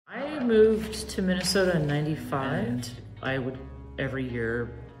moved to Minnesota in '95. And I would every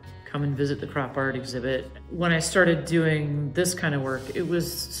year come and visit the crop art exhibit. When I started doing this kind of work, it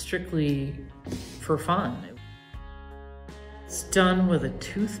was strictly for fun. It's done with a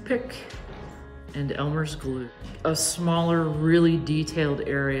toothpick and Elmer's glue. A smaller, really detailed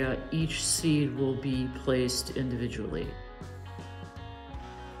area, each seed will be placed individually.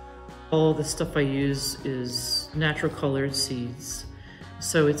 All the stuff I use is natural colored seeds.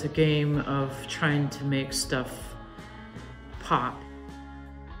 So it's a game of trying to make stuff pop.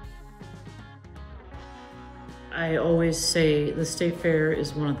 I always say the State Fair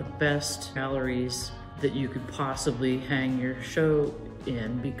is one of the best galleries that you could possibly hang your show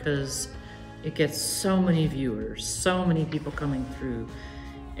in because it gets so many viewers, so many people coming through,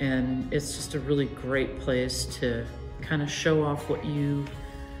 and it's just a really great place to kind of show off what you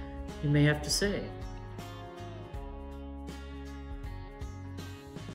may have to say.